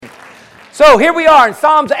So here we are in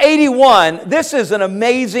Psalms 81. This is an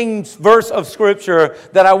amazing verse of Scripture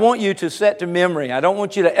that I want you to set to memory. I don't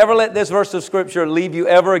want you to ever let this verse of Scripture leave you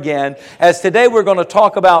ever again, as today we're going to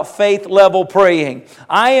talk about faith level praying.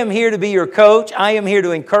 I am here to be your coach. I am here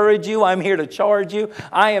to encourage you. I'm here to charge you.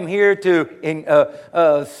 I am here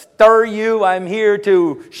to stir you. I'm here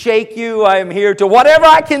to shake you. I am here to whatever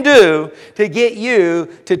I can do to get you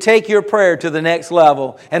to take your prayer to the next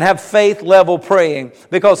level and have faith level praying,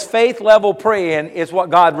 because faith level praying is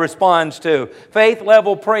what God responds to. Faith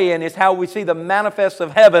level praying is how we see the manifest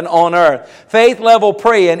of heaven on earth. Faith level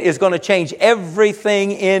praying is going to change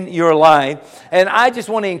everything in your life. And I just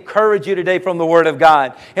want to encourage you today from the Word of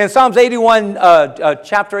God. In Psalms 81,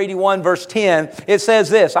 chapter 81, verse 10, it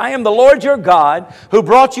says this: I am the Lord your God who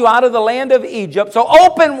brought you out of the land of Egypt. So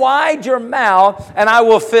open wide your mouth and I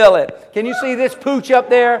will fill it. Can you see this pooch up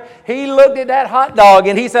there? He looked at that hot dog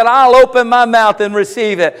and he said, I'll open my mouth and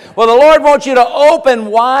receive it. Well, the Lord wants you to open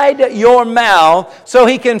wide your mouth so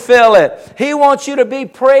He can fill it. He wants you to be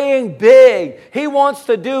praying big. He wants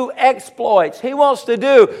to do exploits. He wants to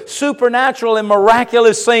do supernatural and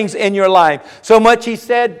miraculous things in your life. So much He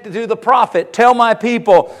said to the prophet, tell my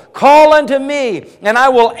people, call unto me and I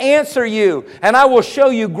will answer you and I will show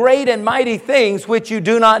you great and mighty things which you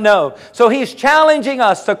do not know. So He's challenging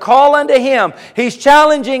us to call unto Him. He's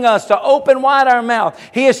challenging us to open wide our mouth.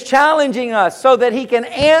 He is challenging us so that He can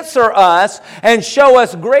answer us and show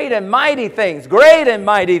us great and mighty things. Great and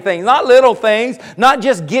mighty things. Not little things, not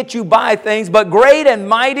just get you by things, but great and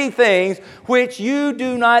mighty things which you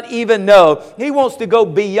do not even know. He wants to go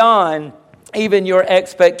beyond even your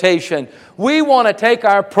expectation. We want to take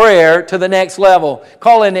our prayer to the next level,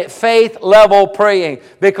 calling it faith level praying,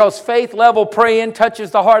 because faith level praying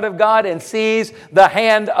touches the heart of God and sees the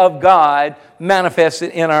hand of God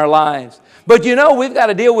manifested in our lives. But you know, we've got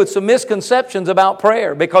to deal with some misconceptions about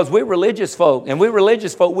prayer, because we're religious folk, and we're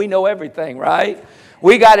religious folk, we know everything, right?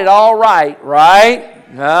 We got it all right, right?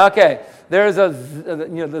 Okay. There's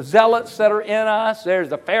the zealots that are in us. There's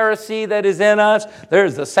the Pharisee that is in us.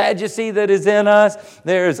 There's the Sadducee that is in us.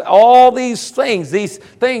 There's all these things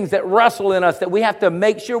that wrestle in us, that we have to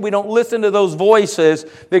make sure we don't listen to those voices,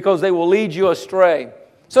 because they will lead you astray.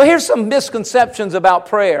 So here's some misconceptions about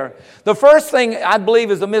prayer. The first thing I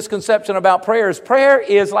believe is a misconception about prayer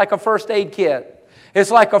is like a first aid kit.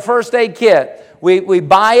 It's like a first aid kit. We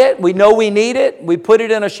buy it, we know we need it, we put it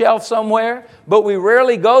in a shelf somewhere, but we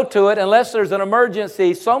rarely go to it unless there's an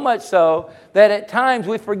emergency, so much so that at times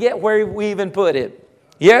we forget where we even put it.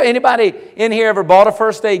 Yeah, anybody in here ever bought a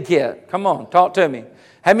first aid kit? Come on, talk to me.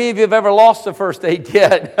 How many of you have ever lost a first aid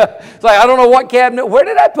kit? It's like, I don't know what cabinet, where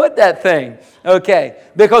did I put that thing? Okay,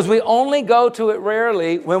 because we only go to it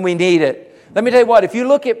rarely when we need it. Let me tell you what, if you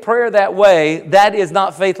look at prayer that way, that is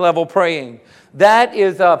not faith level praying. That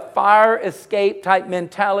is a fire escape type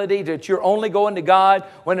mentality, that you're only going to God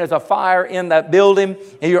when there's a fire in that building,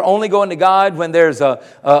 and you're only going to God when there's a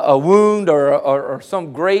wound or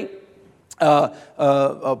some great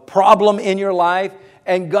problem in your life.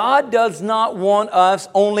 And God does not want us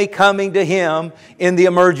only coming to Him in the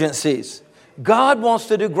emergencies. God wants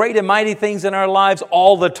to do great and mighty things in our lives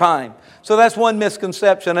all the time. So that's one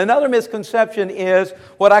misconception. Another misconception is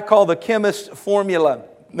what I call the chemist's formula.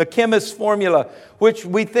 The chemist's formula, which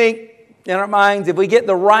we think in our minds, if we get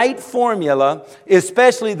the right formula,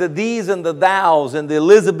 especially the these and the thous and the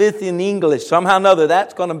Elizabethan English, somehow or another,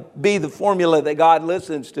 that's going to be the formula that God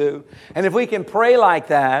listens to. And if we can pray like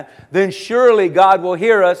that, then surely God will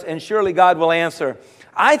hear us and surely God will answer.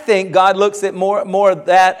 I think God looks at more of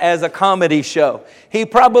that as a comedy show. He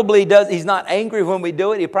probably does. He's not angry when we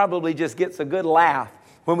do it. He probably just gets a good laugh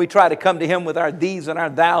when we try to come to Him with our these and our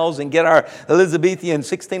thous and get our Elizabethan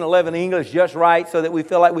 1611 English just right, so that we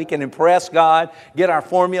feel like we can impress God, get our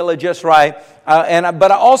formula just right.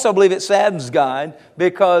 But I also believe it saddens God,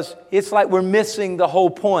 because it's like we're missing the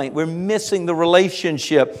whole point. We're missing the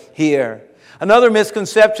relationship here. Another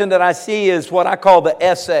misconception that I see is what I call the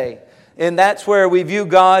essay. And that's where we view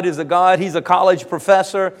God as a God. He's a college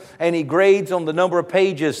professor, and He grades on the number of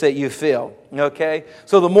pages that you fill. Okay?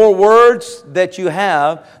 So the more words that you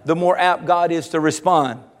have, the more apt God is to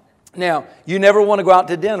respond. Now, you never want to go out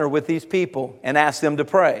to dinner with these people and ask them to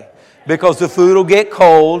pray, because the food will get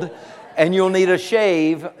cold and you'll need a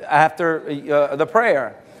shave after the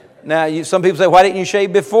prayer. Now, some people say, why didn't you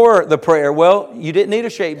shave before the prayer? Well, you didn't need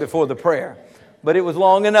a shave before the prayer, but it was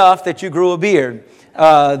long enough that you grew a beard.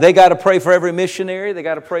 They got to pray for every missionary. They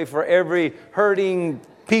got to pray for every hurting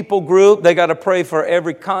people group. They got to pray for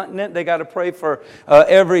every continent. They got to pray for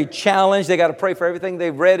every challenge. They got to pray for everything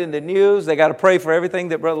they've read in the news. They got to pray for everything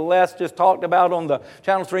that Brother Les just talked about on the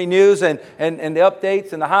Channel 3 News and the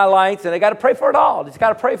updates and the highlights. And they got to pray for it all. Just got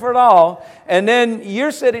to pray for it all. And then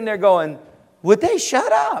you're sitting there going, would they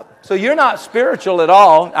shut up? So you're not spiritual at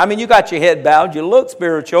all. I mean, you got your head bowed. You look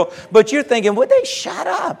spiritual. But you're thinking, would they shut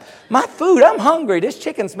up? My food, I'm hungry. This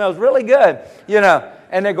chicken smells really good.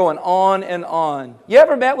 And they're going on and on. You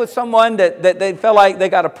ever met with someone that they felt like they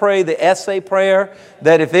got to pray the essay prayer?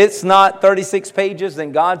 That if it's not 36 pages,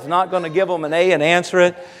 then God's not going to give them an A and answer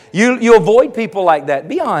it? You avoid people like that.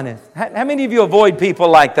 Be honest. How many of you avoid people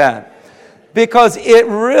like that? Because it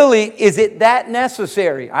really, is it that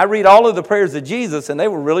necessary? I read all of the prayers of Jesus and they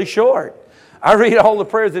were really short. I read all the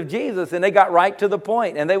prayers of Jesus and they got right to the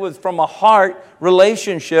point. And they was from a heart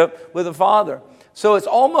relationship with the Father. So it's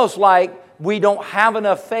almost like we don't have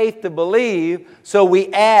enough faith to believe, so we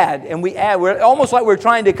add and we add. We're almost like we're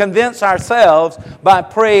trying to convince ourselves by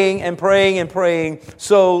praying and praying and praying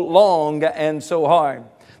so long and so hard.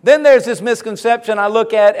 Then there's this misconception I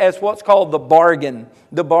look at as what's called the bargain.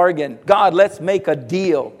 The bargain. God, let's make a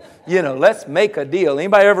deal. Let's make a deal.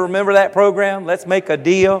 Anybody ever remember that program? Let's make a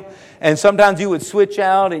deal. And sometimes you would switch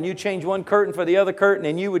out and you change one curtain for the other curtain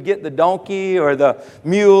and you would get the donkey or the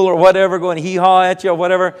mule or whatever going hee-haw at you or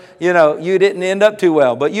whatever. You didn't end up too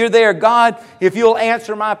well. But you're there. God, if you'll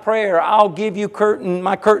answer my prayer, I'll give you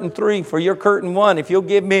my curtain 3 for your curtain 1. If you'll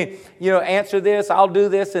give me, answer this, I'll do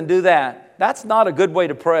this and do that. That's not a good way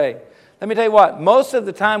to pray. Let me tell you what, most of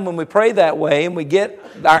the time when we pray that way and we get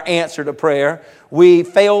our answer to prayer, we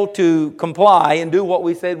fail to comply and do what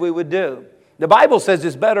we said we would do. The Bible says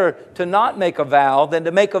it's better to not make a vow than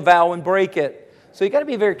to make a vow and break it. So you've got to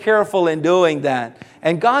be very careful in doing that.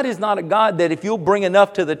 And God is not a God that if you'll bring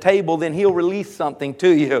enough to the table, then He'll release something to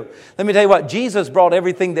you. Let me tell you what, Jesus brought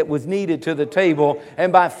everything that was needed to the table,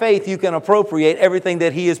 and by faith you can appropriate everything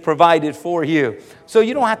that He has provided for you. So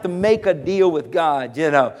you don't have to make a deal with God,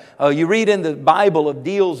 You read in the Bible of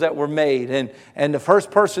deals that were made, and the first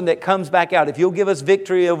person that comes back out, if you'll give us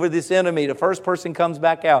victory over this enemy, the first person comes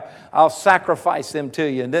back out, I'll sacrifice them to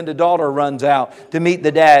you. And then the daughter runs out to meet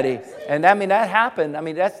the daddy. And that happened.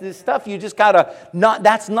 That's this stuff you just got to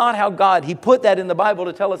that's not how God, He put that in the Bible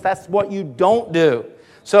to tell us that's what you don't do.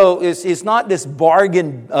 So it's not this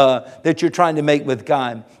bargain that you're trying to make with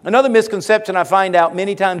God. Another misconception I find out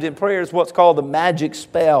many times in prayer is what's called the magic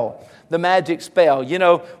spell. The magic spell,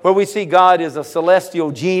 where we see God as a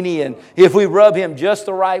celestial genie, and if we rub Him just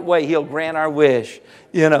the right way, He'll grant our wish.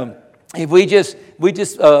 If we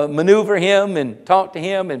just maneuver Him and talk to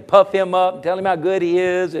Him and puff Him up and tell Him how good He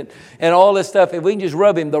is and all this stuff, if we can just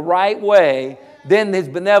rub Him the right way, then His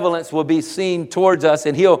benevolence will be seen towards us,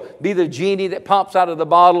 and He'll be the genie that pops out of the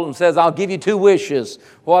bottle and says, I'll give you 2 wishes.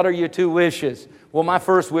 What are your 2 wishes? Well, my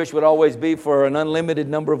first wish would always be for an unlimited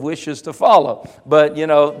number of wishes to follow. But,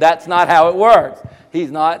 that's not how it works. He's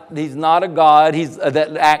not a God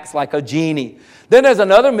that acts like a genie. Then there's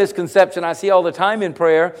another misconception I see all the time in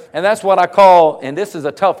prayer, and that's what I call, and this is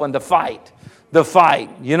a tough one, the fight. The fight.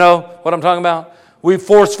 You know what I'm talking about? We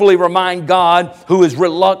forcefully remind God, who is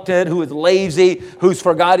reluctant, who is lazy, who's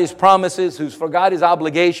forgot His promises, who's forgot His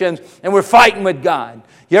obligations, and we're fighting with God.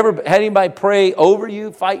 You ever had anybody pray over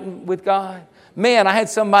you, fighting with God? Man, I had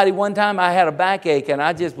somebody one time, I had a backache, and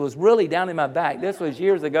I just was really down in my back. This was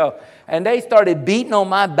years ago. And they started beating on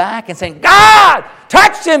my back and saying, God,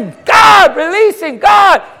 touch him. God, release him.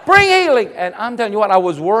 God, bring healing. And I'm telling you what, I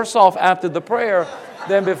was worse off after the prayer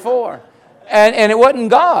than before. And it wasn't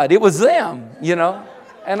God, it was them,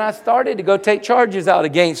 And I started to go take charges out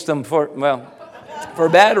against them for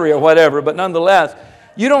battery or whatever. But nonetheless,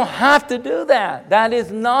 you don't have to do that. That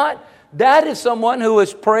is someone who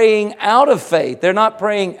is praying out of faith. They're not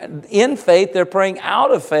praying in faith, they're praying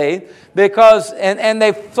out of faith because, and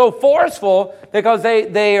they're so forceful because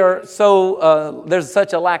they are so, there's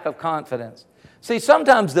such a lack of confidence. See,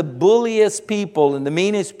 sometimes the bulliest people and the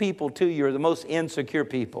meanest people to you are the most insecure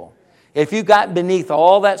people. If you got beneath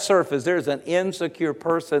all that surface, there's an insecure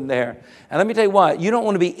person there. And let me tell you what, you don't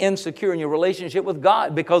want to be insecure in your relationship with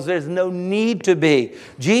God because there's no need to be.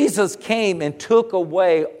 Jesus came and took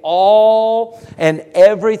away all and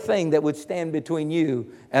everything that would stand between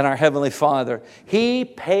you and our Heavenly Father. He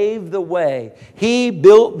paved the way. He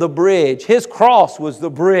built the bridge. His cross was the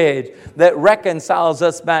bridge that reconciles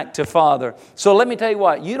us back to Father. So let me tell you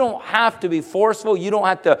what, you don't have to be forceful. You don't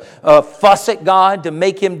have to fuss at God to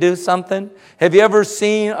make Him do something. Have you ever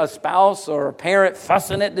seen a spouse or a parent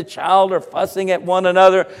fussing at the child or fussing at one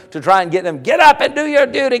another to try and get them, get up and do your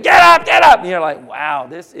duty, get up, get up. And you're like, wow,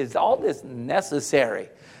 is all this necessary?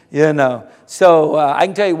 You know, so I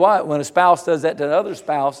can tell you what, when a spouse does that to another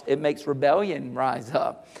spouse, it makes rebellion rise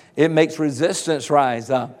up. It makes resistance rise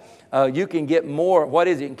up. You can get more,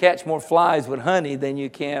 you can catch more flies with honey than you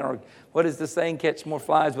can, or what is the saying, catch more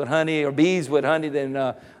flies with honey or bees with honey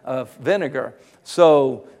than vinegar.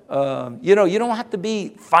 So, you don't have to be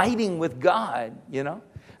fighting with God,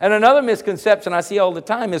 And another misconception I see all the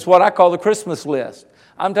time is what I call the Christmas list.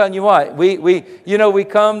 I'm telling you what, we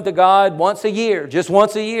come to God once a year, just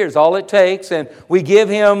once a year is all it takes, and we give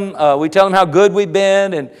Him, we tell Him how good we've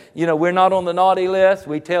been, and, we're not on the naughty list.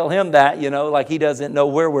 We tell Him that, like He doesn't know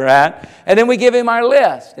where we're at, and then we give Him our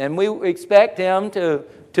list, and we expect Him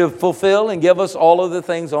to fulfill and give us all of the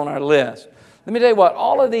things on our list. Let me tell you what,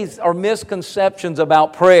 all of these are misconceptions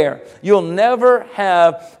about prayer. You'll never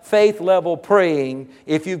have faith-level praying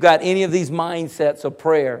if you've got any of these mindsets of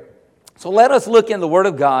prayer. So let us look in the Word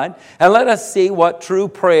of God and let us see what true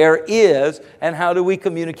prayer is and how do we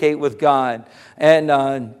communicate with God. And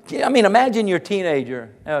imagine your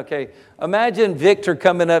teenager. Okay, imagine Victor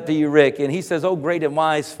coming up to you, Rick, and he says, "Oh, great and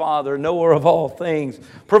wise Father, knower of all things,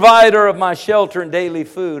 provider of my shelter and daily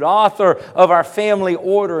food, author of our family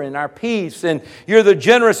order and our peace, and you're the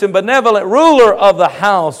generous and benevolent ruler of the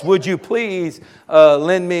house. Would you please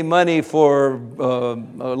lend me money for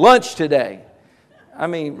lunch today?"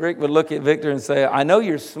 Rick would look at Victor and say, "I know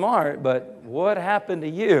you're smart, but what happened to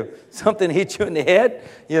you? Something hit you in the head?"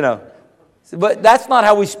 But that's not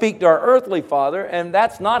how we speak to our earthly father, and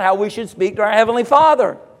that's not how we should speak to our Heavenly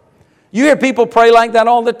Father. You hear people pray like that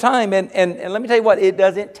all the time, and let me tell you what, it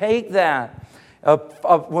doesn't take that.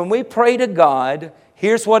 When we pray to God,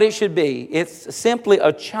 here's what it should be. It's simply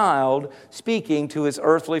a child speaking to his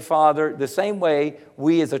earthly father the same way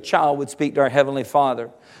we as a child would speak to our Heavenly Father.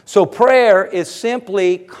 So prayer is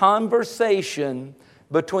simply conversation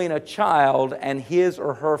between a child and his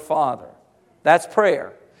or her father. That's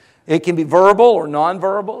prayer. It can be verbal or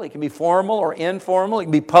nonverbal. It can be formal or informal. It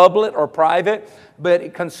can be public or private. But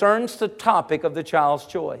it concerns the topic of the child's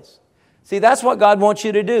choice. See, that's what God wants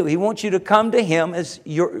you to do. He wants you to come to Him as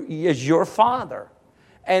your Father.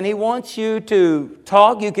 And He wants you to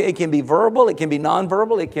talk. It can be verbal, it can be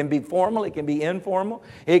nonverbal, it can be formal, it can be informal,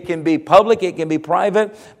 it can be public, it can be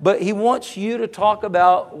private. But He wants you to talk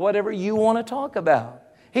about whatever you want to talk about.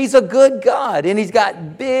 He's a good God, and He's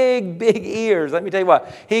got big, big ears. Let me tell you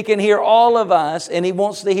what, He can hear all of us, and He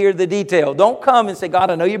wants to hear the detail. Don't come and say,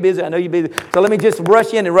 "God, I know you're busy, so let me just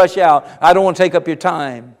rush in and rush out. I don't want to take up your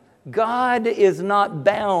time." God is not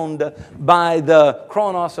bound by the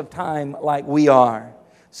chronos of time like we are.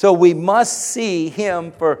 So we must see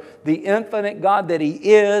Him for the infinite God that He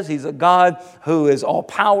is. He's a God who is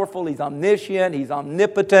all-powerful. He's omniscient. He's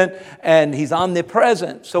omnipotent. And He's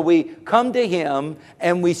omnipresent. So we come to Him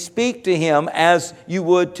and we speak to Him as you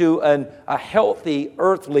would to a healthy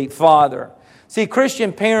earthly father. See,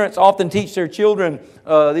 Christian parents often teach their children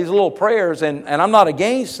these little prayers, and I'm not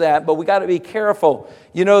against that, but we got to be careful.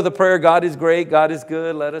 The prayer, "God is great, God is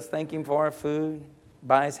good, let us thank Him for our food.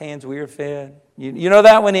 By His hands we are fed." You know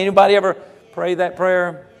that one? Anybody ever pray that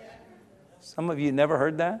prayer? Some of you never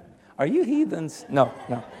heard that? Are you heathens? No.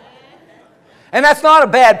 And that's not a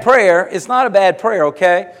bad prayer. It's not a bad prayer,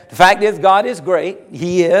 okay? The fact is, God is great.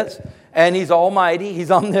 He is. And He's almighty. He's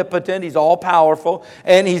omnipotent. He's all-powerful.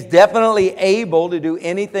 And He's definitely able to do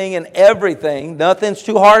anything and everything. Nothing's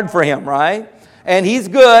too hard for Him, right? And He's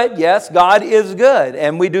good. Yes, God is good.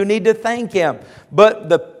 And we do need to thank Him. But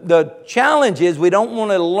the challenge is we don't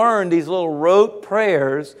want to learn these little rote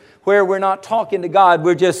prayers where we're not talking to God.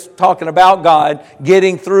 We're just talking about God,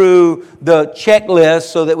 getting through the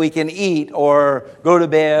checklist so that we can eat or go to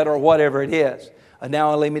bed or whatever it is. And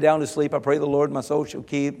now I lay me down to sleep. I pray the Lord my soul shall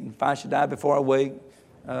keep. If I should die before I wake,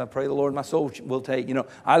 pray the Lord my soul will take.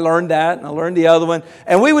 I learned that and I learned the other one.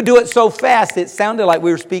 And we would do it so fast it sounded like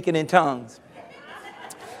we were speaking in tongues.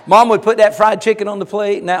 Mom would put that fried chicken on the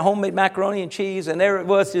plate and that homemade macaroni and cheese, and there it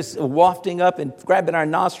was just wafting up and grabbing our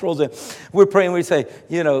nostrils. And we're praying, we'd say,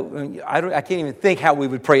 I can't even think how we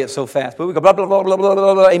would pray it so fast. But we go, blah, blah, blah, blah, blah,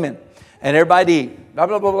 blah, blah, amen. And everybody eat, blah,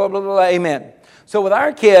 blah, blah, blah, blah, blah, amen. So with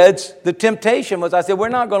our kids, the temptation was, I said, we're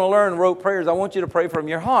not going to learn rote prayers. I want you to pray from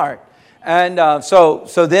your heart. And so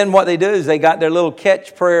then what they do is they got their little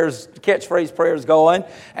catchphrase prayers going,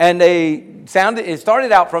 and it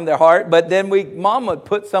started out from their heart, but then Mom would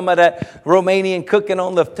put some of that Romanian cooking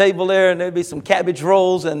on the table there, and there'd be some cabbage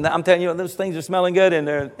rolls, and I'm telling you, those things are smelling good,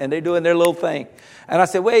 and they're doing their little thing. And I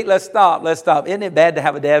said, wait, let's stop. Isn't it bad to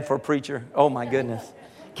have a dad for a preacher? Oh my goodness.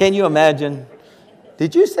 Can you imagine?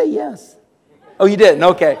 Did you say yes? Oh, you didn't?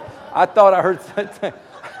 Okay. I thought I heard something.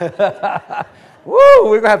 Woo,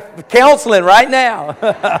 we're going to have counseling right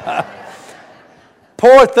now.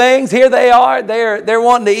 Poor things, here they are. They're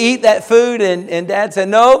wanting to eat that food, and Dad said,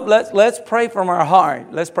 no, let's pray from our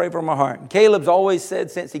heart. Let's pray from our heart. And Caleb's always said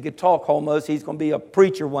since he could talk almost, he's going to be a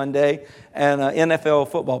preacher one day and an NFL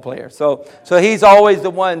football player. So he's always the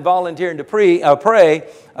one volunteering to pray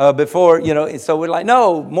before, so we're like,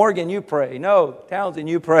 no, Morgan, you pray. No, Townsend,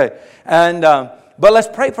 you pray. But let's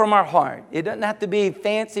pray from our heart. It doesn't have to be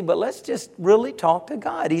fancy, but let's just really talk to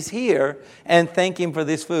God. He's here, and thank Him for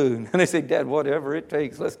this food. And they say, Dad, whatever it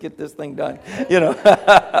takes, let's get this thing done.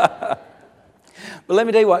 But let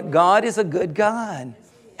me tell you what, God is a good God.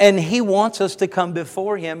 And He wants us to come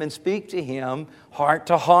before Him and speak to Him heart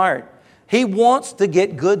to heart. He wants to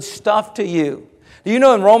get good stuff to you. Do you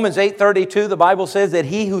know in Romans 8:32, the Bible says that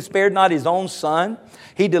He who spared not His own Son,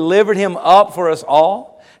 He delivered Him up for us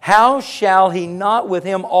all. How shall He not with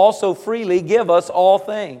Him also freely give us all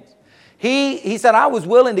things? He said, I was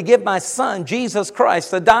willing to give my Son, Jesus Christ,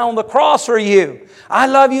 to die on the cross for you. I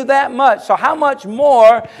love you that much. So how much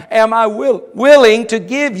more am I willing to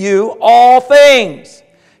give you all things?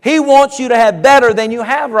 He wants you to have better than you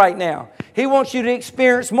have right now. He wants you to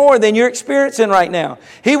experience more than you're experiencing right now.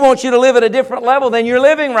 He wants you to live at a different level than you're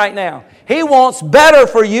living right now. He wants better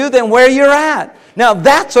for you than where you're at. Now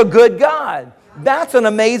that's a good God. That's an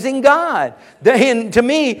amazing God. And to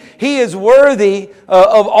me, He is worthy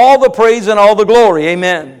of all the praise and all the glory.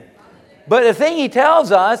 Amen. But the thing He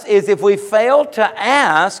tells us is if we fail to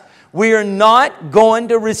ask, we are not going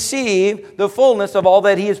to receive the fullness of all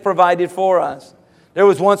that He has provided for us. There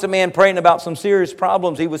was once a man praying about some serious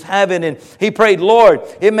problems he was having, and he prayed, Lord,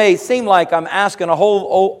 it may seem like I'm asking a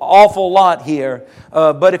whole awful lot here,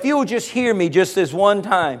 but if you will just hear me just this one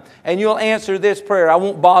time, and you'll answer this prayer, I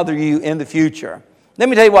won't bother you in the future. Let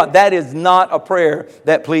me tell you what, that is not a prayer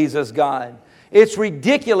that pleases God. It's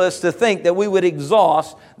ridiculous to think that we would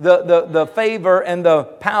exhaust the favor and the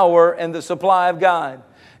power and the supply of God.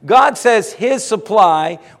 God says His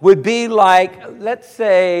supply would be like, let's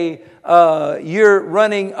say, you're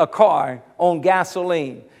running a car on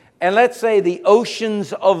gasoline. And let's say the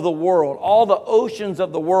oceans of the world, all the oceans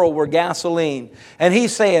of the world were gasoline. And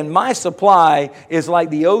He's saying, my supply is like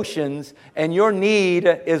the oceans, and your need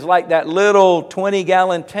is like that little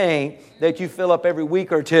 20-gallon tank that you fill up every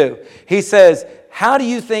week or two. He says, how do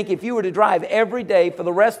you think if you were to drive every day for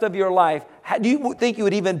the rest of your life, how do you think you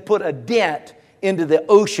would even put a dent into the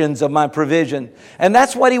oceans of my provision? And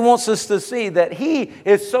that's what He wants us to see, that He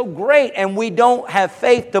is so great, and we don't have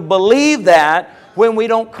faith to believe that when we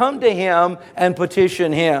don't come to Him and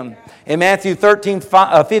petition Him. In Matthew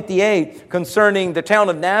 13:58, concerning the town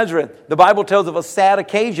of Nazareth, the Bible tells of a sad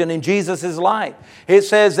occasion in Jesus' life. It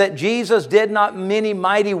says that Jesus did not many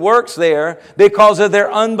mighty works there because of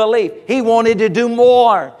their unbelief. He wanted to do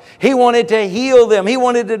more. He wanted to heal them. He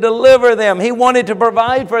wanted to deliver them. He wanted to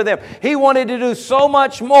provide for them. He wanted to do so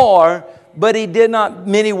much more, but He did not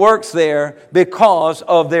many works there because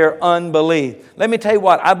of their unbelief. Let me tell you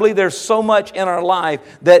what, I believe there's so much in our life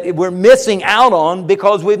that we're missing out on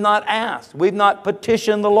because we've not asked. We've not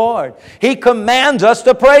petitioned the Lord. He commands us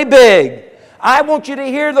to pray big. I want you to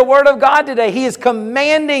hear the Word of God today. He is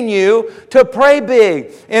commanding you to pray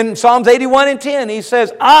big. In Psalms 81:10, He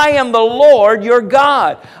says, I am the Lord your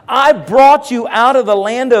God. I brought you out of the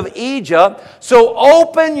land of Egypt, so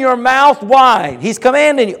open your mouth wide. He's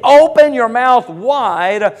commanding you, open your mouth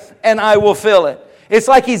wide, and I will fill it. It's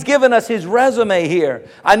like He's given us His resume here.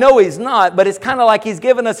 I know He's not, but it's kind of like He's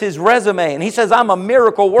given us His resume. And He says, I'm a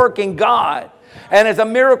miracle-working God. And as a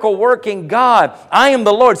miracle-working God, I am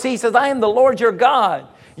the Lord. See, He says, I am the Lord your God.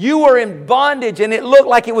 You were in bondage, and it looked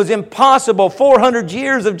like it was impossible. 400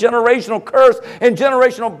 years of generational curse and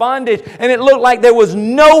generational bondage, and it looked like there was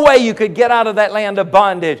no way you could get out of that land of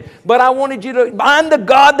bondage. But I wanted you to, I'm the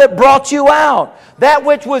God that brought you out. That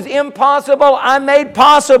which was impossible, I made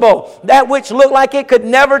possible. That which looked like it could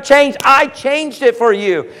never change, I changed it for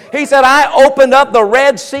you. He said, I opened up the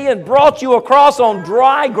Red Sea and brought you across on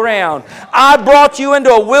dry ground. I brought you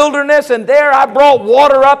into a wilderness, and there I brought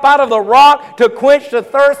water up out of the rock to quench the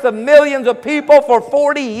thirst of millions of people for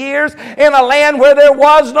 40 years in a land where there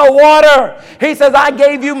was no water. He says, I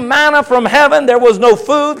gave you manna from heaven. There was no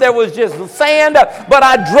food. There was just sand. But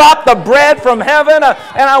I dropped the bread from heaven,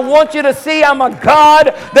 and I want you to see I'm a God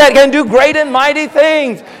that can do great and mighty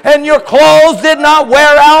things. And your clothes did not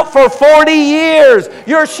wear out for 40 years.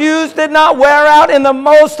 Your shoes did not wear out in the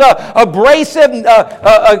most abrasive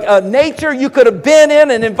nature you could have been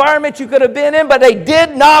in, an environment you could have been in, but they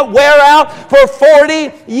did not wear out for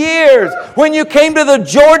 40 years. When you came to the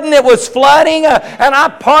Jordan, it was flooding, and I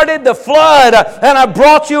parted the flood, and I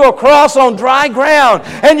brought you across on dry ground.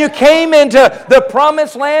 And you came into the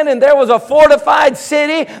promised land, and there was a fortified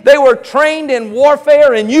city. They were trained in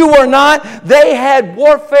warfare, and you were not. They had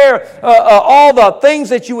warfare, all the things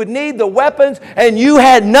that you would need, the weapons, and you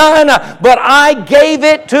had none, but I gave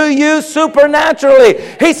it to you supernaturally.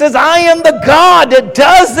 He says, I am the God that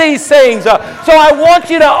does these things. So I want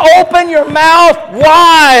you to open your mouth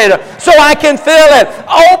wide so I can fill it.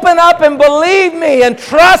 Open up and believe me and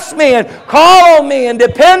trust me and call on me and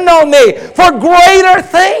depend on me for greater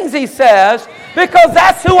things, he says, because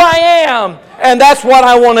that's who I am. And that's what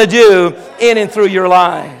I want to do in and through your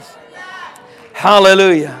lives.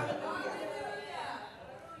 Hallelujah.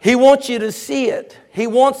 He wants you to see it. He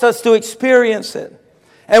wants us to experience it.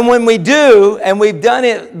 And when we do, and we've done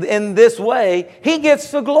it in this way, He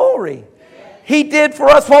gets the glory. He did for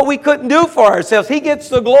us what we couldn't do for ourselves. He gets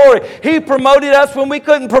the glory. He promoted us when we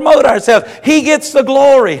couldn't promote ourselves. He gets the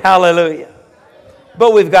glory. Hallelujah.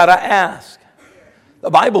 But we've got to ask.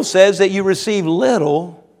 The Bible says that you receive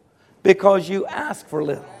little because you ask for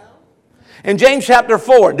little. In James chapter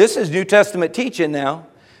 4, this is New Testament teaching now.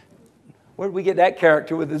 Where did we get that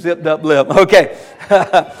character with the zipped up lip? Okay.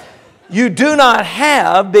 You do not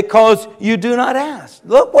have because you do not ask.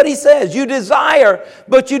 Look what he says. You desire,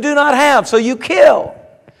 but you do not have, so you kill.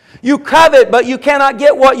 You covet, but you cannot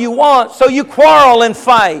get what you want, so you quarrel and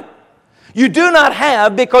fight. You do not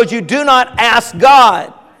have because you do not ask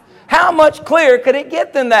God. How much clearer could it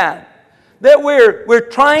get than that? That we're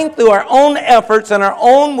trying through our own efforts and our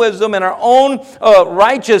own wisdom and our own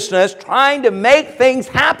righteousness, trying to make things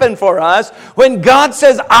happen for us, when God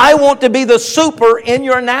says, I want to be the super in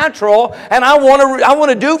your natural, and I want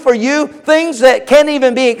to do for you things that can't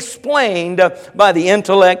even be explained by the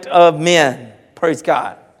intellect of men. Praise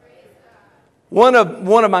God. One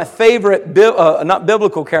of my favorite, not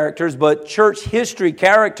biblical characters, but church history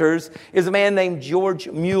characters is a man named George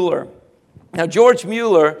Mueller. Now, George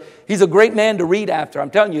Mueller, he's a great man to read after. I'm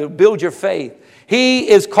telling you, build your faith. He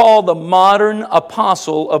is called the modern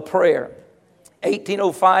apostle of prayer.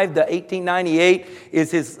 1805 to 1898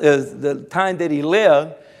 is the time that he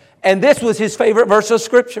lived. And this was his favorite verse of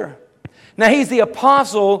Scripture. Now, he's the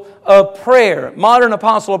apostle of prayer, modern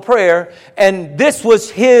apostle of prayer. And this was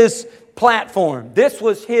his platform. This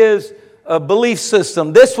was his belief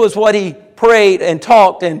system. This was what he prayed and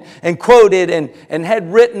talked and quoted and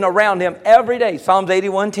had written around him every day. Psalms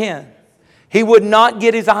 81:10. He would not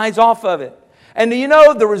get his eyes off of it. And do you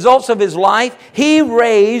know the results of his life? He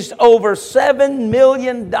raised over $7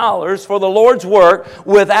 million for the Lord's work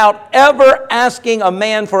without ever asking a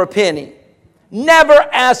man for a penny. Never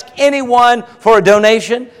asked anyone for a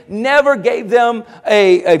donation. Never gave them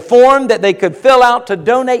a form that they could fill out to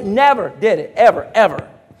donate. Never did it. Ever.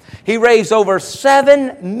 He raised over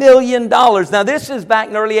 $7 million. Now, this is back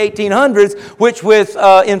in the early 1800s, which with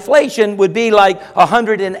inflation would be like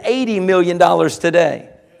 $180 million today.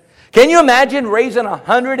 Can you imagine raising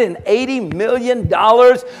 $180 million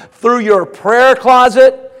through your prayer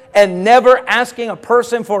closet and never asking a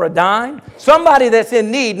person for a dime? Somebody that's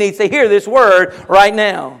in need needs to hear this word right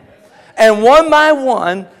now. And one by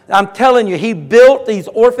one, I'm telling you, he built these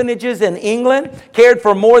orphanages in England, cared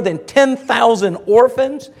for more than 10,000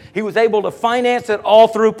 orphans. He was able to finance it all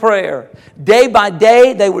through prayer. Day by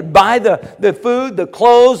day, they would buy the food, the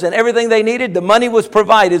clothes, and everything they needed. The money was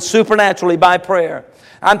provided supernaturally by prayer.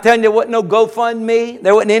 I'm telling you, there wasn't no GoFundMe.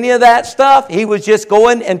 There wasn't any of that stuff. He was just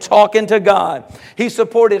going and talking to God. He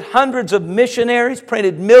supported hundreds of missionaries,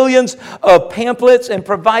 printed millions of pamphlets, and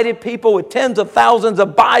provided people with tens of thousands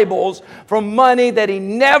of Bibles from money that he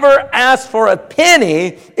never asked for a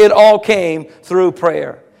penny. It all came through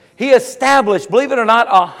prayer. He established, believe it or not,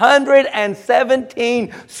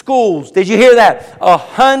 117 schools. Did you hear that?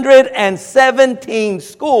 117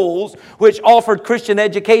 schools which offered Christian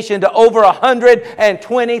education to over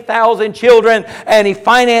 120,000 children, and he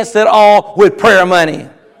financed it all with prayer money.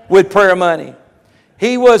 With prayer money.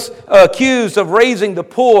 He was accused of raising the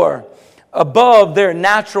poor above their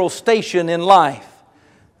natural station in life.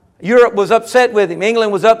 Europe was upset with him.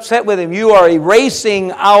 England was upset with him. You are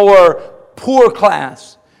erasing our poor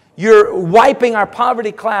class. You're wiping our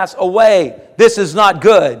poverty class away. This is not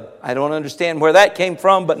good. I don't understand where that came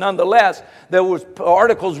from, but nonetheless, there was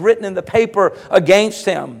articles written in the paper against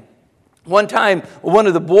him. One time, one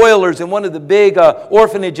of the boilers in one of the big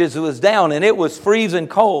orphanages was down, and it was freezing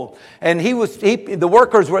cold. And the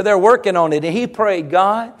workers were there working on it, and he prayed,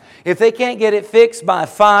 God, if they can't get it fixed by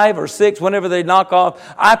 5 or 6, whenever they knock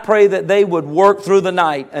off, I pray that they would work through the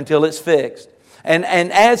night until it's fixed. And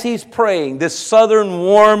as he's praying, this southern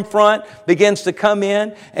warm front begins to come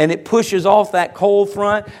in, and it pushes off that cold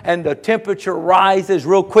front, and the temperature rises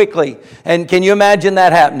real quickly. And can you imagine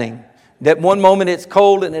that happening? That one moment it's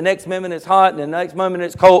cold, and the next moment it's hot, and the next moment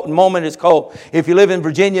it's cold, and moment it's cold. If you live in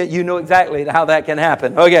Virginia, you know exactly how that can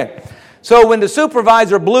happen. Okay. So when the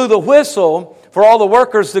supervisor blew the whistle for all the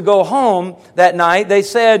workers to go home that night, they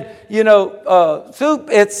said,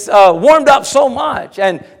 it's warmed up so much.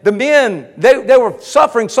 And the men, they were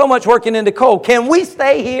suffering so much working in the cold. Can we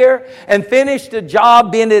stay here and finish the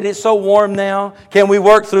job being that it's so warm now? Can we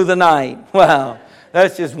work through the night? Wow.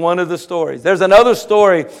 That's just one of the stories. There's another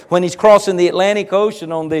story when he's crossing the Atlantic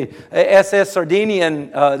Ocean on the SS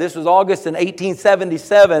Sardinian. This was August in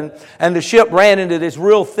 1877, and the ship ran into this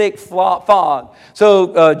real thick fog.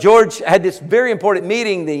 So George had this very important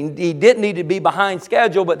meeting. He didn't need to be behind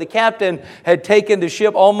schedule, but the captain had taken the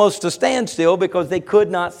ship almost to standstill because they could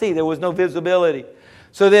not see. There was no visibility.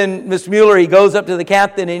 So then Mr. Mueller, he goes up to the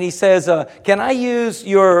captain and he says, can I use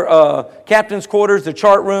your captain's quarters, the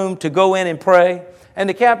chart room, to go in and pray? And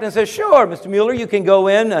the captain says, sure, Mr. Mueller, you can go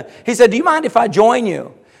in. He said, do you mind if I join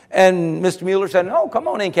you? And Mr. Mueller said, no, come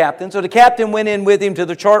on in, Captain. So the captain went in with him to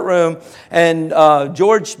the chart room, and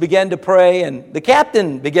George began to pray, and the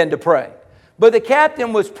captain began to pray. But the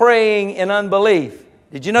captain was praying in unbelief.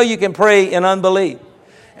 Did you know you can pray in unbelief?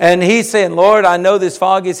 And he's saying, Lord, I know this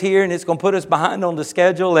fog is here and it's going to put us behind on the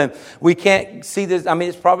schedule and we can't see this. I mean,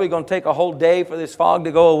 it's probably going to take a whole day for this fog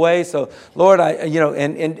to go away. So, Lord,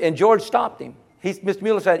 and George stopped him. Mr.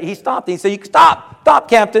 Mueller said, he stopped him. He said, stop,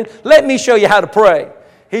 Captain. Let me show you how to pray.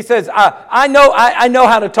 He says, I know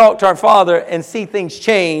how to talk to our Father and see things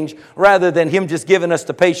change rather than Him just giving us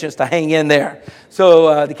the patience to hang in there.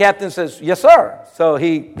 So the captain says, yes, sir. So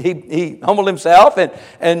he humbled himself,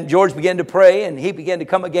 and George began to pray, and he began to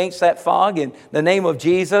come against that fog in the name of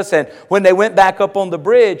Jesus. And when they went back up on the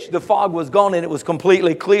bridge, the fog was gone and it was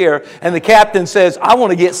completely clear. And the captain says, I want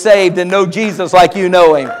to get saved and know Jesus like you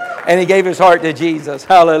know Him. And he gave his heart to Jesus.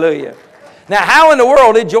 Hallelujah. Now, how in the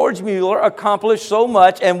world did George Mueller accomplish so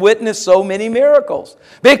much and witness so many miracles?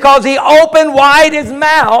 Because he opened wide his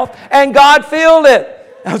mouth and God filled it.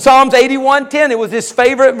 Psalms 81:10, it was his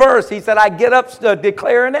favorite verse. He said, I get up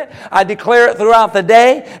declaring it. I declare it throughout the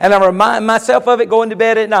day, and I remind myself of it going to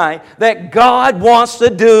bed at night, that God wants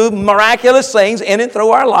to do miraculous things in and through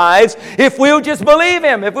our lives if we'll just believe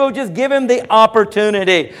Him, if we'll just give Him the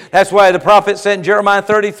opportunity. That's why the prophet said in Jeremiah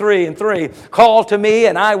 33:3, call to me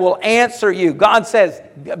and I will answer you. God says,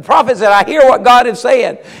 the prophet said, I hear what God is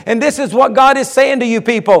saying. And this is what God is saying to you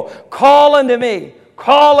people. Call unto me.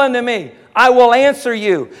 Call unto me. I will answer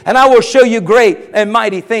you, and I will show you great and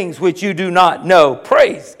mighty things which you do not know.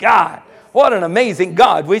 Praise God. What an amazing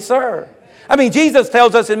God we serve. I mean, Jesus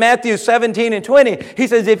tells us in Matthew 17:20, He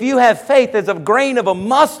says, if you have faith as a grain of a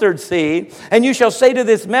mustard seed, and you shall say to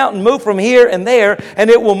this mountain, move from here and there, and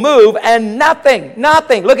it will move, and nothing.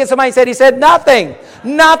 Look at somebody he said nothing.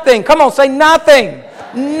 Come on, say nothing.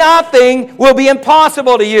 Nothing will be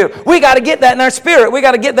impossible to you. We got to get that in our spirit. We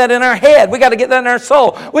got to get that in our head. We got to get that in our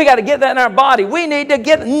soul. We got to get that in our body. We need to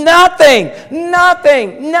get nothing.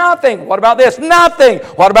 What about this? Nothing.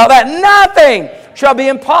 What about that? Nothing shall be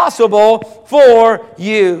impossible for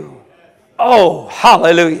you. Oh,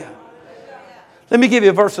 hallelujah. Let me give you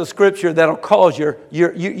a verse of Scripture that'll cause you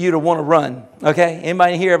to want to run. Okay?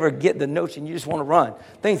 Anybody here ever get the notion you just want to run?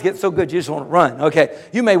 Things get so good you just want to run. Okay,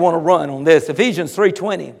 you may want to run on this. Ephesians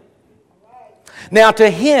 3:20. Now to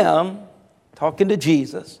Him, talking to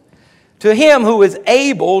Jesus, to Him who is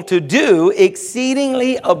able to do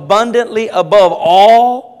exceedingly abundantly above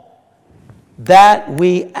all that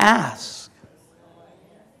we ask.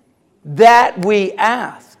 That we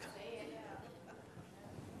ask.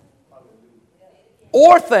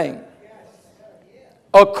 Or thing.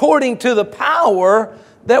 according to the power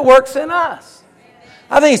that works in us.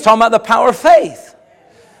 I think he's talking about the power of faith.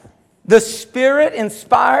 The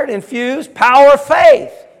Spirit-inspired, infused power of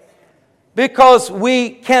faith. Because we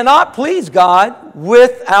cannot please God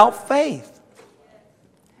without faith.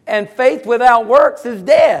 And faith without works is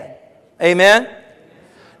dead. Amen?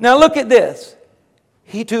 Now look at this.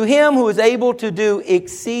 To him who is able to do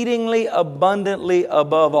exceedingly abundantly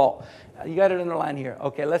above all. You got it underlined here.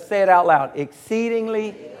 Okay, let's say it out loud.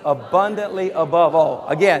 Exceedingly abundantly above all.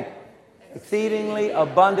 Again. Exceedingly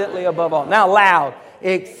abundantly above all. Now loud.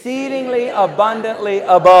 Exceedingly abundantly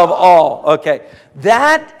above all. Okay.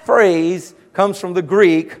 That phrase comes from the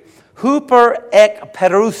Greek, huper ek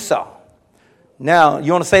peruso. Now,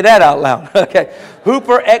 you want to say that out loud? Okay.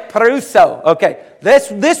 Huper ek peruso. Okay.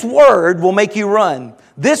 This word will make you run.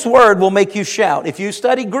 This word will make you shout. If you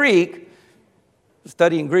study Greek,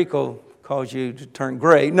 studying Greek will cause you to turn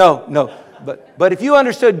gray. No. But if you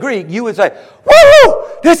understood Greek, you would say, woo!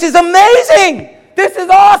 This is amazing! This is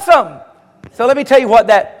awesome! So let me tell you what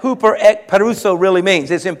that huper ek peruso really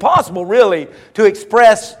means. It's impossible really to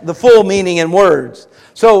express the full meaning in words.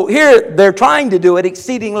 So here they're trying to do it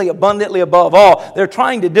exceedingly abundantly above all. They're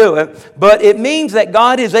trying to do it, but it means that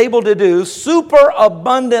God is able to do super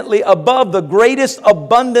abundantly above the greatest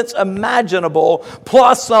abundance imaginable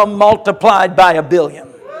plus some multiplied by 1 billion.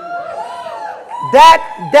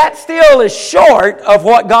 That still is short of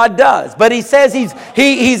what God does. But he says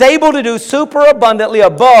he's able to do super abundantly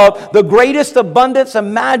above the greatest abundance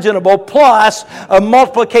imaginable plus a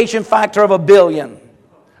multiplication factor of 1 billion.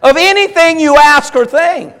 Of anything you ask or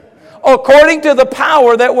think, according to the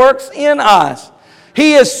power that works in us.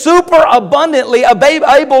 He is super abundantly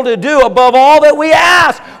able to do above all that we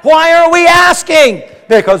ask. Why are we asking?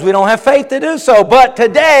 Because we don't have faith to do so. But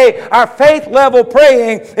today, our faith level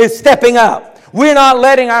praying is stepping up. We're not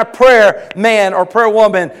letting our prayer man or prayer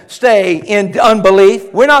woman stay in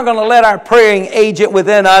unbelief. We're not going to let our praying agent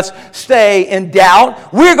within us stay in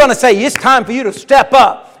doubt. We're going to say, it's time for you to step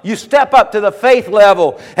up. You step up to the faith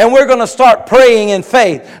level, and we're going to start praying in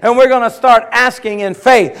faith, and we're going to start asking in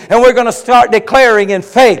faith, and we're going to start declaring in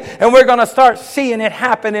faith, and we're going to start seeing it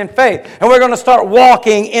happen in faith, and we're going to start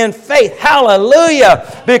walking in faith.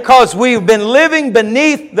 Hallelujah! Because we've been living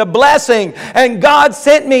beneath the blessing, and God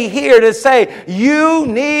sent me here to say, you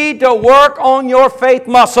need to work on your faith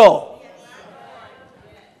muscle.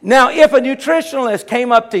 Now, if a nutritionalist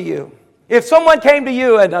came up to you, if someone came to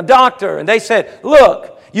you and a doctor, and they said,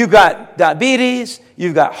 look, you've got diabetes,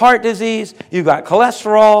 you've got heart disease, you've got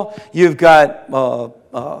cholesterol, you've got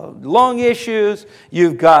lung issues,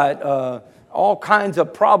 you've got all kinds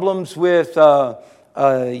of problems with your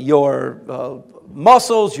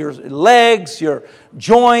muscles, your legs, your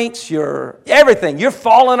joints, your everything. You're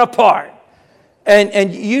falling apart.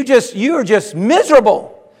 And you're just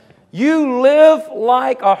miserable. You live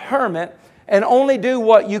like a hermit and only do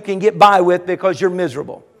what you can get by with because you're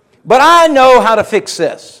miserable. But I know how to fix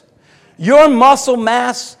this. Your muscle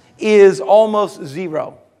mass is almost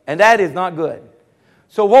zero, and that is not good.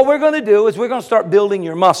 So what we're going to do is we're going to start building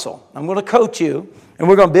your muscle. I'm going to coach you, and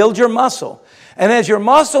we're going to build your muscle. And as your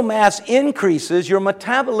muscle mass increases, your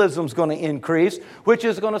metabolism is going to increase, which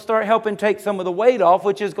is going to start helping take some of the weight off,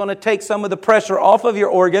 which is going to take some of the pressure off of your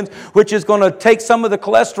organs, which is going to take some of the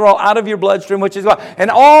cholesterol out of your bloodstream,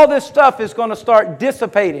 and all this stuff is going to start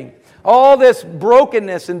dissipating. All this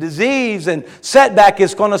brokenness and disease and setback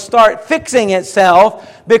is going to start fixing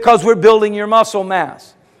itself because we're building your muscle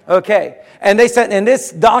mass. Okay. And they said, and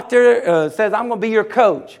this doctor says, I'm going to be your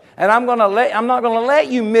coach. And I'm not going to let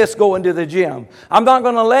you miss going to the gym. I'm not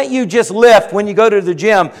going to let you just lift when you go to the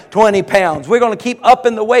gym 20 pounds. We're going to keep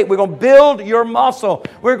upping the weight. We're going to build your muscle.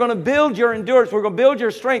 We're going to build your endurance. We're going to build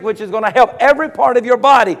your strength, which is going to help every part of your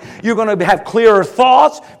body. You're going to have clearer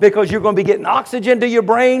thoughts because you're going to be getting oxygen to your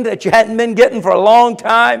brain that you hadn't been getting for a long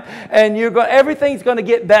time. And everything's going to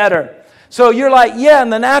get better. So you're like, yeah, in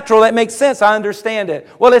the natural, that makes sense. I understand it.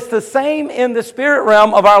 Well, it's the same in the spirit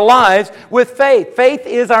realm of our lives with faith. Faith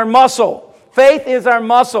is our muscle. Faith is our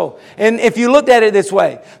muscle. And if you looked at it this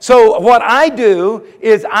way. So what I do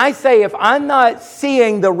is I say if I'm not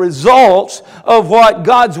seeing the results of what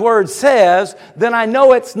God's Word says, then I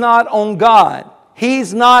know it's not on God.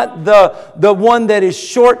 He's not the one that is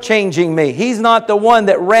shortchanging me. He's not the one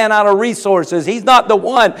that ran out of resources. He's not the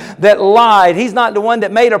one that lied. He's not the one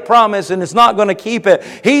that made a promise and is not going to keep it.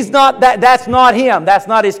 He's not that. That's not Him. That's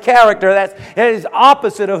not His character. That is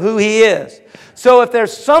opposite of who He is. So if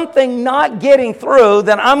there's something not getting through,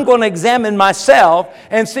 then I'm going to examine myself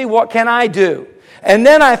and see what can I do. And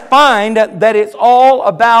then I find that it's all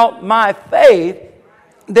about my faith.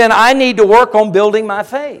 Then I need to work on building my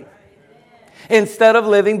faith. instead of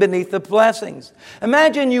living beneath the blessings.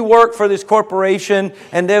 Imagine you work for this corporation,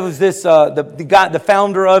 and there was this the guy, the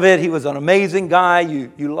founder of it. He was an amazing guy.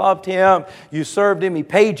 You loved him. You served him. He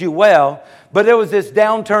paid you well. But there was this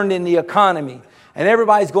downturn in the economy. And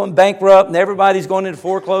everybody's going bankrupt, and everybody's going into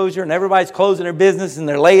foreclosure, and everybody's closing their business, and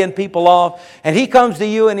they're laying people off. And he comes to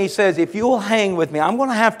you and he says, if you will hang with me, I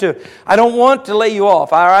don't want to lay you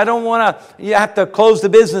off. I don't want to, you have to close the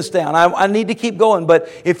business down. I need to keep going. But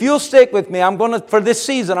if you'll stick with me, for this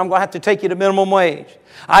season, I'm going to have to take you to minimum wage.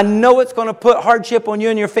 I know it's going to put hardship on you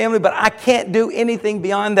and your family, but I can't do anything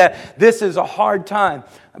beyond that. This is a hard time.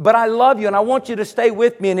 But I love you, and I want you to stay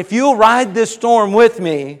with me. And if you'll ride this storm with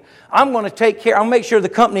me, I'll make sure the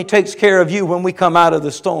company takes care of you when we come out of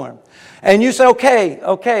the storm. And you say,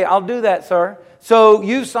 okay, I'll do that, sir. So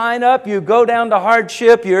you sign up, you go down to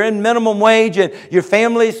hardship, you're in minimum wage, and your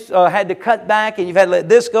family's had to cut back, and you've had to let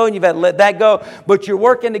this go, and you've had to let that go. But you're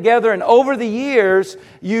working together, and over the years,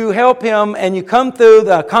 you help him, and you come through,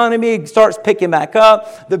 the economy starts picking back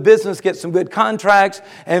up, the business gets some good contracts,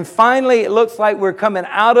 and finally it looks like we're coming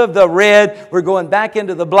out of the red, we're going back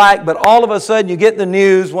into the black, but all of a sudden you get the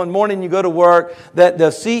news, one morning you go to work, that the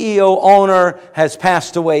CEO owner has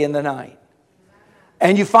passed away in the night.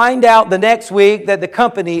 And you find out the next week that the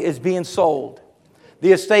company is being sold.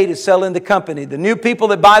 The estate is selling the company. The new people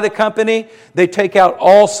that buy the company, they take out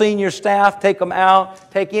all senior staff, take them out,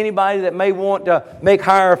 take anybody that may want to make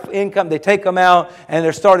higher income, they take them out, and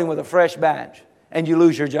they're starting with a fresh batch. And you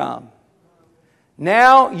lose your job.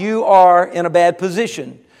 Now you are in a bad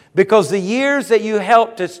position. Because the years that you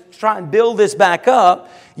helped to try and build this back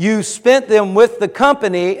up, you spent them with the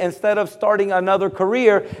company instead of starting another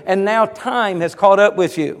career, and now time has caught up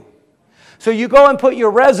with you. So you go and put your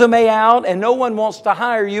resume out, and no one wants to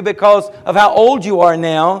hire you because of how old you are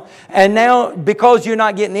now. And now, because you're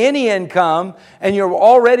not getting any income, and you're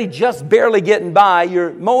already just barely getting by,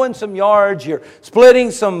 you're mowing some yards, you're splitting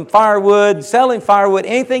some firewood, selling firewood,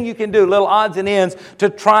 anything you can do, little odds and ends, to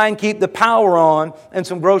try and keep the power on and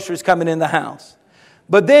some groceries coming in the house.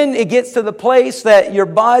 But then it gets to the place that your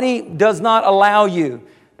body does not allow you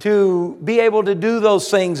to be able to do those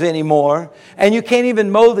things anymore. And you can't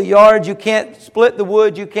even mow the yard. You can't split the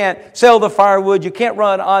wood. You can't sell the firewood. You can't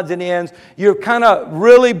run odds and ends. You're kind of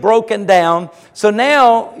really broken down. So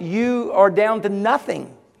now you are down to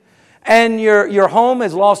nothing. And your home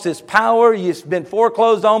has lost its power. You've been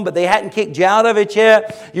foreclosed on, but they hadn't kicked you out of it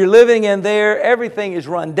yet. You're living in there. Everything is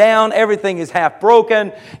run down. Everything is half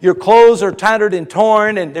broken. Your clothes are tattered and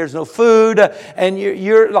torn, and there's no food. And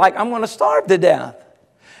you're like, I'm going to starve to death.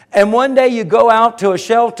 And one day you go out to a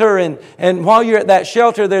shelter, and while you're at that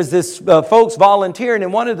shelter, there's this folks volunteering,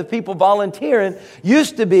 and one of the people volunteering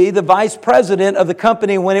used to be the vice president of the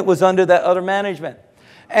company when it was under that other management.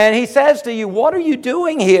 And he says to you, what are you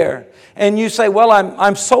doing here? And you say, well,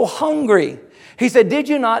 I'm so hungry. He said, did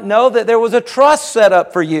you not know that there was a trust set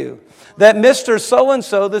up for you? That Mr.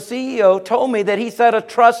 So-and-so, the CEO, told me that he set a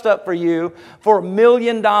trust up for you for $1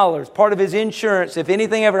 million. Part of his insurance, if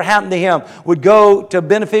anything ever happened to him, would go to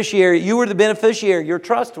beneficiary. You were the beneficiary, your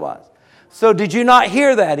trust was. So did you not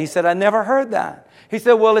hear that? He said, I never heard that. He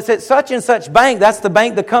said, well, it's at such and such bank. That's the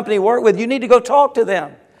bank the company worked with. You need to go talk to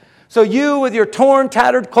them. So you, with your torn,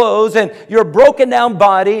 tattered clothes and your broken down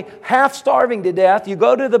body, half starving to death, you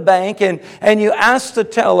go to the bank and you ask the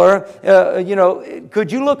teller,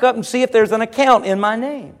 could you look up and see if there's an account in my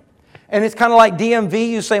name? And it's kind of like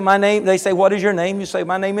DMV. You say my name. They say, what is your name? You say,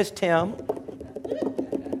 my name is Tim.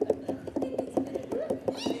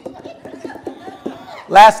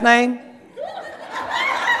 Last name?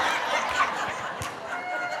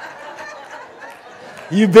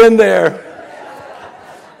 You've been there.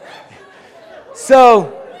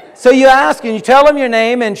 So you ask and you tell them your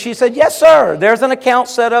name, and she said, yes, sir, there's an account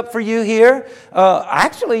set up for you here.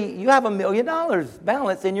 Actually, you have $1 million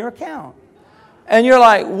balance in your account. And you're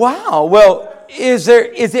like, wow, well, is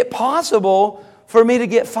it possible for me to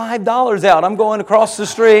get $5 out? I'm going across the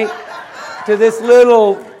street to this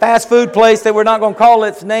little fast food place that we're not going to call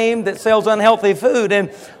its name that sells unhealthy food,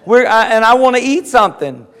 and I want to eat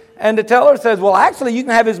something. And the teller says, well, actually, you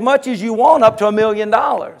can have as much as you want, up to $1 million.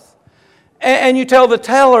 And you tell the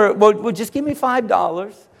teller, well, just give me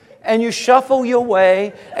 $5. And you shuffle your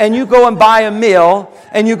way, and you go and buy a meal,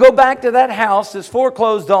 and you go back to that house that's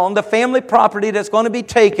foreclosed on, the family property that's going to be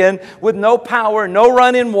taken with no power, no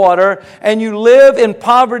running water, and you live in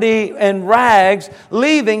poverty and rags,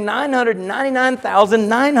 leaving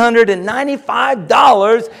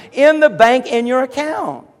 $999,995 in the bank in your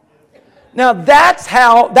account. Now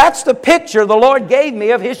that's the picture the Lord gave me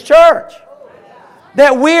of His church.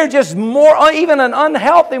 That we're just more, even an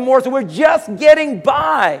unhealthy morsel, we're just getting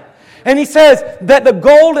by. And he says that the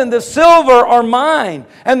gold and the silver are mine,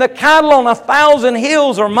 and the cattle on 1,000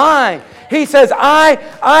 hills are mine. He says, I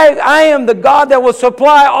am the God that will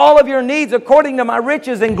supply all of your needs according to my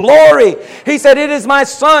riches and glory. He said, it is my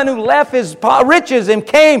Son who left his riches and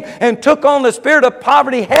came and took on the spirit of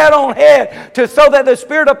poverty head on head, so that the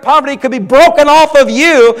spirit of poverty could be broken off of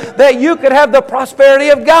you, that you could have the prosperity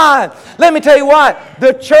of God. Let me tell you what,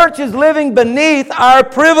 the church is living beneath our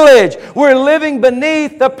privilege. We're living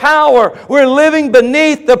beneath the power. We're living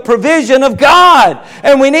beneath the provision of God.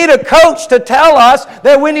 And we need a coach to tell us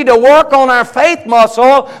that we need to work on our faith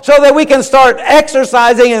muscle so that we can start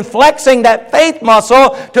exercising and flexing that faith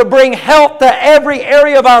muscle to bring health to every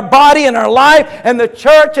area of our body and our life and the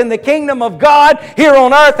church and the kingdom of God here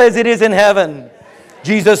on earth as it is in heaven.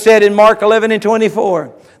 Jesus said in Mark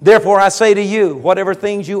 11:24, therefore I say to you, whatever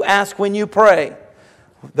things you ask when you pray,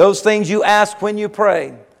 those things you ask when you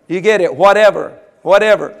pray. You get it? Whatever. How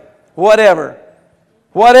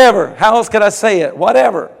else could I say it?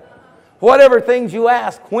 Whatever things you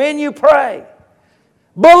ask when you pray.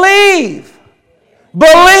 Believe.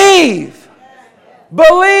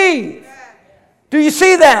 Do you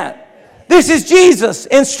see that? This is Jesus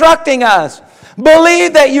instructing us.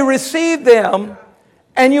 Believe that you receive them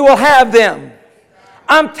and you will have them.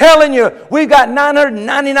 I'm telling you, we've got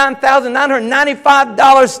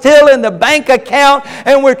 $999,995 still in the bank account,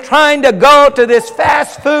 and we're trying to go to this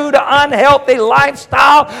fast food, unhealthy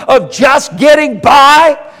lifestyle of just getting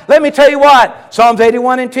by. Let me tell you what, Psalms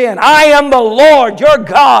 81:10. I am the Lord your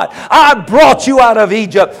God. I brought you out of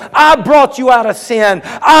Egypt. I brought you out of sin.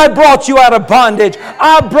 I brought you out of bondage.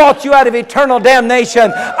 I brought you out of eternal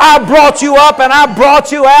damnation. I brought you up and I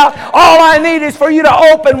brought you out. All I need is for you to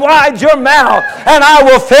open wide your mouth and I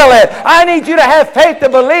will fill it. I need you to have faith to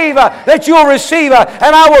believe that you will receive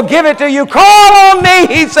and I will give it to you. Call on me,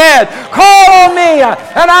 he said. Call on me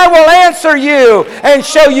and I will answer you and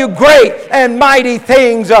show you great and mighty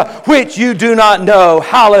things which you do not know.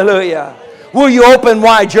 Hallelujah. Will you open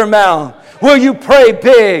wide your mouth? Will you pray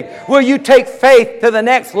big? Will you take faith to the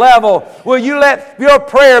next level? Will you let your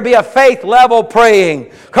prayer be a faith level praying?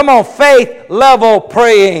 Come on, faith level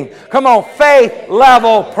praying. Come on, faith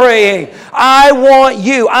level praying. I want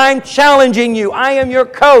you. I'm challenging you. I am your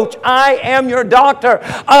coach. I am your doctor.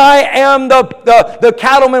 I am the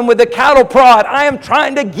cattleman with the cattle prod. I am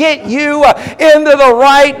trying to get you into the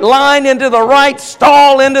right line, into the right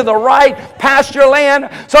stall, into the right pasture land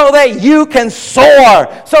so that you can soar,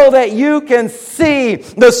 so that you can see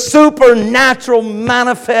the supernatural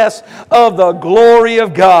manifest of the glory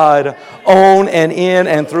of God on and in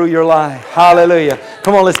and through your life. Hallelujah.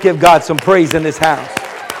 Come on, let's give God some praise in this house.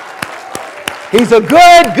 He's a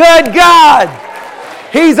good God.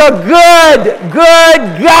 He's a good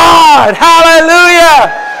God.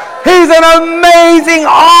 Hallelujah. He's an amazing,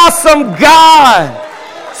 awesome God.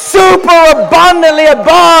 Super abundantly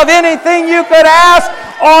above anything you could ask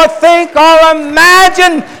or think or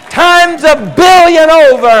imagine, times a billion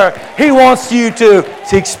over. He wants you to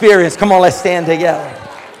experience. Come on, let's stand together.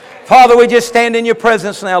 Father, we just stand in your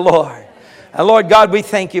presence now, Lord. And Lord God, we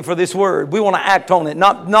thank you for this word. We want to act on it.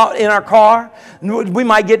 Not in our car. We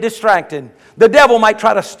might get distracted. The devil might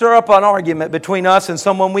try to stir up an argument between us and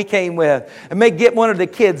someone we came with. And may get one of the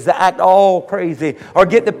kids to act all crazy. Or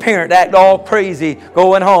get the parent to act all crazy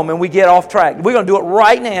going home and we get off track. We're going to do it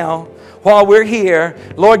right now while we're here.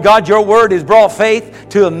 Lord God, your word has brought faith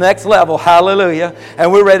to the next level. Hallelujah.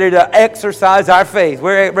 And we're ready to exercise our faith.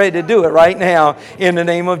 We're ready to do it right now in the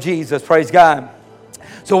name of Jesus. Praise God.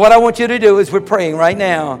 So what I want you to do is we're praying right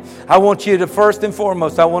now. I want you to first and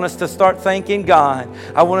foremost, I want us to start thanking God.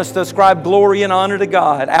 I want us to ascribe glory and honor to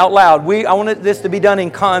God out loud. I want this to be done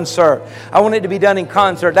in concert. I want it to be done in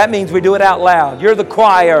concert. That means we do it out loud. You're the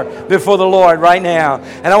choir before the Lord right now.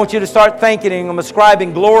 And I want you to start thanking Him,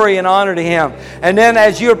 ascribing glory and honor to Him. And then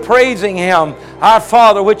as you're praising Him, our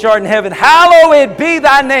Father which art in heaven, hallowed be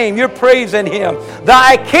thy name. You're praising Him.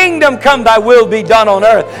 Thy kingdom come, thy will be done on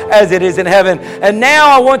earth as it is in heaven. And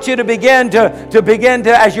now I want you to begin to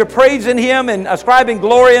as you're praising Him and ascribing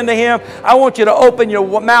glory unto Him, I want you to open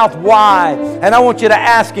your mouth wide and I want you to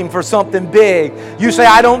ask Him for something big. You say,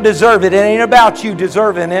 I don't deserve it. It ain't about you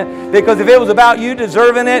deserving it, because if it was about you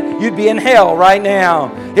deserving it, you'd be in hell right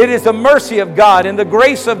now. It is the mercy of God and the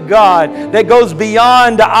grace of God that goes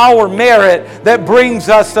beyond our merit that brings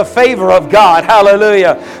us the favor of God.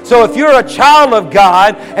 Hallelujah. So if you're a child of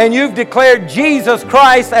God and you've declared Jesus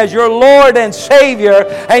Christ as your Lord and Savior,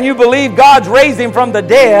 cancer and you believe God's raised him from the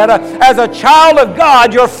dead, as a child of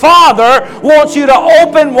God, your Father wants you to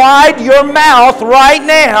open wide your mouth right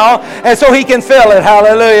now and so he can fill it.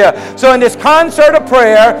 Hallelujah. So in this concert of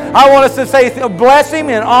prayer, I want us to say, bless him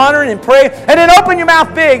and honor and pray, and then open your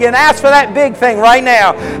mouth big and ask for that big thing right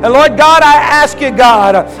now. And Lord God, I ask you,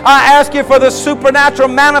 God, I ask you for the supernatural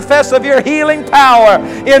manifest of your healing power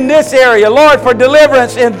in this area. Lord, for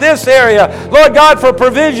deliverance in this area. Lord God, for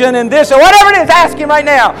provision in this, or whatever it is, ask him right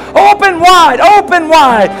now. Open wide, open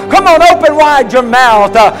wide. Come on, open wide your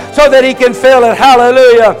mouth so that he can fill it.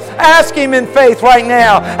 Hallelujah. Ask him in faith right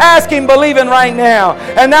now. Ask him believing right now.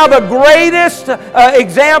 And now the greatest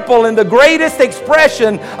example and the greatest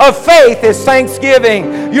expression of faith is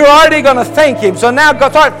thanksgiving. You're already going to thank him. So now go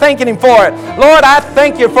start thanking him for it. Lord, I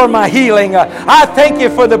thank you for my healing. I thank you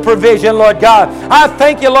for the provision, Lord God. I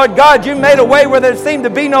thank you, Lord God, you made a way where there seemed to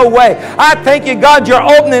be no way. I thank you, God, you're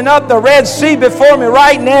opening up the Red Sea before me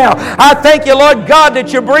right now. I thank you, Lord God,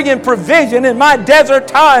 that you're bringing provision in my desert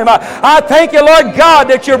time. I thank you, Lord God,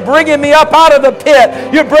 that you're bringing me up out of the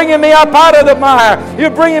pit. You're bringing me up out of the mire.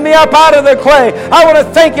 You're bringing me up out of the clay. I want to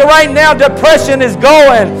thank you right now. Depression is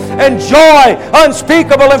going and joy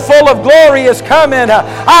unspeakable and full of glory is coming.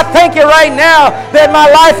 I thank you right now that my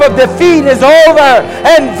life of defeat is over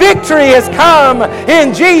and victory has come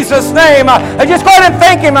in Jesus' name. Just go ahead and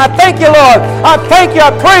thank him. I thank you, Lord. I thank you.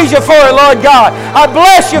 I praise you for it, Lord God. I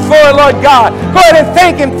bless you for it, Lord God. Go ahead and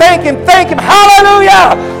thank him, thank him, thank him.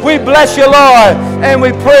 Hallelujah. We bless you, Lord, and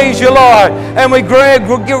we praise you, Lord, and we grant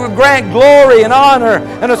glory and honor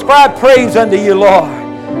and ascribe praise unto you, Lord.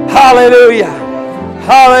 Hallelujah.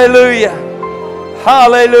 Hallelujah.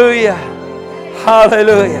 Hallelujah.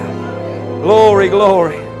 Hallelujah. Glory,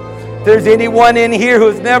 glory. If there's anyone in here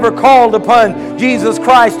who's never called upon Jesus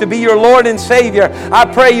Christ to be your Lord and Savior, I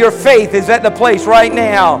pray your faith is at the place right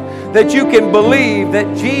now that you can believe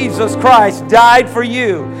that Jesus Christ died for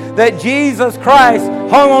you, that Jesus Christ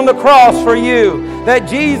hung on the cross for you, that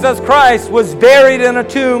Jesus Christ was buried in a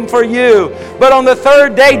tomb for you, but on the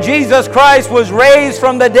third day Jesus Christ was raised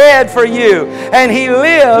from the dead for you, and He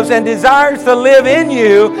lives and desires to live in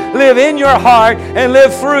you, live in your heart, and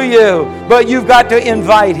live through you, but you've got to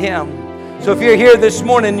invite Him. So if you're here this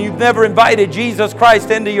morning and you've never invited Jesus Christ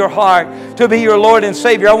into your heart to be your Lord and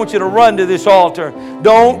Savior, I want you to run to this altar.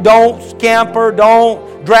 Don't scamper,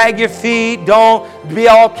 don't drag your feet, don't be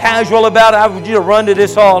all casual about it. I want you to run to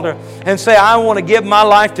this altar and say, I want to give my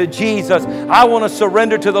life to Jesus. I want to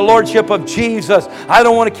surrender to the Lordship of Jesus. I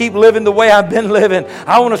don't want to keep living the way I've been living.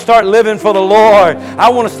 I want to start living for the Lord. I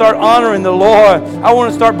want to start honoring the Lord. I want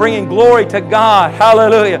to start bringing glory to God.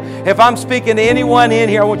 Hallelujah. If I'm speaking to anyone in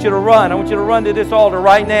here, I want you to run. I want you to run to this altar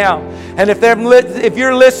right now. And if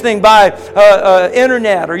you're listening by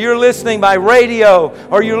internet, or you're listening by radio,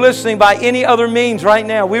 or you're listening by any other means right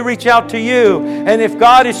now, we reach out to you. And if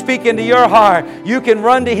God is speaking to your heart, you can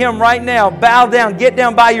run to Him right now. Bow down, get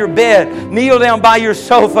down by your bed, kneel down by your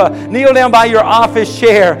sofa, kneel down by your office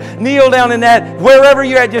chair, kneel down in that, wherever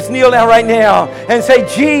you're at, just kneel down right now and say,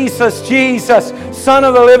 Jesus, Jesus, Son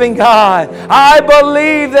of the living God, I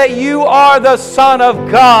believe that you are the Son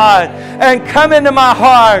of God, and come into my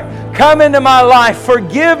heart, come into my life,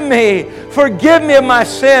 forgive me of my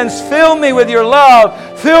sins, fill me with your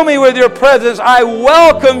love, fill me with your presence. I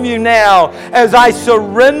welcome you now as I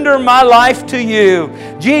surrender my life to you.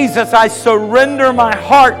 Jesus, I surrender my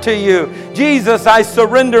heart to you. Jesus, I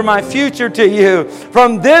surrender my future to you.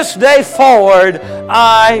 From this day forward,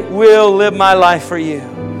 I will live my life for you.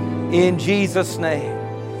 In Jesus' name,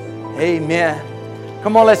 amen.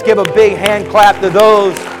 Come on, let's give a big hand clap to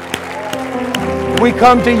those. We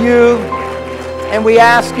come to you and we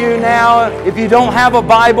ask you now, if you don't have a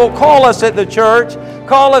Bible, call us at the church.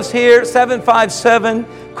 Call us here, 757.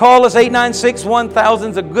 Call us,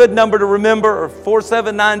 896-1000 is a good number to remember, or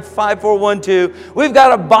 479-5412. We've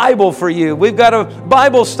got a Bible for you. We've got a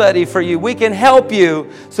Bible study for you. We can help you.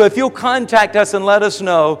 So if you'll contact us and let us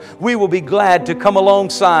know, we will be glad to come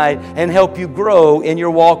alongside and help you grow in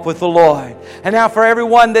your walk with the Lord. And now for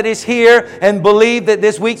everyone that is here and believe that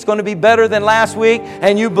this week's going to be better than last week,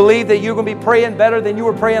 and you believe that you're going to be praying better than you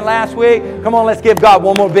were praying last week, come on, let's give God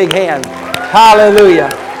one more big hand. Hallelujah.